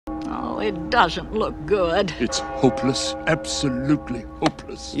it doesn't look good. It's hopeless. Absolutely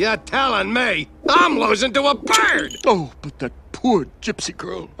hopeless. You're telling me I'm losing to a bird! Oh, but that poor gypsy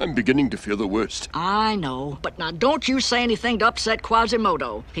girl. I'm beginning to fear the worst. I know, but now don't you say anything to upset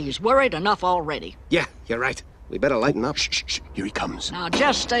Quasimodo. He's worried enough already. Yeah, you're right. We better lighten up. Shh, shh, shh. Here he comes. Now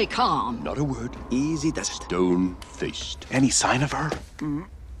just stay calm. Not a word. Easy does it. Stone-faced. Any sign of her?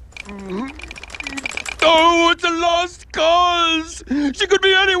 Oh, it's a lost cause! She could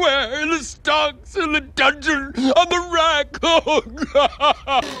be anywhere. In the stocks, in the dungeon, on the rack. Oh,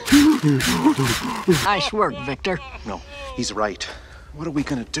 God. Nice work, Victor. No, he's right. What are we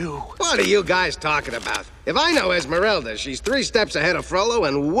gonna do? What are you guys talking about? If I know Esmeralda, she's 3 steps ahead of Frollo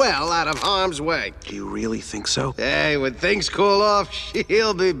and well out of harm's way. Do you really think so? Hey, when things cool off,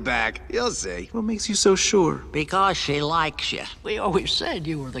 she'll be back. You'll see. What makes you so sure? Because she likes you. We always said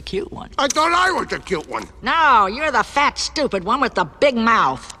you were the cute one. I thought I was the cute one. No, you're the fat, stupid one with the big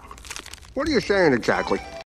mouth. What are you saying exactly?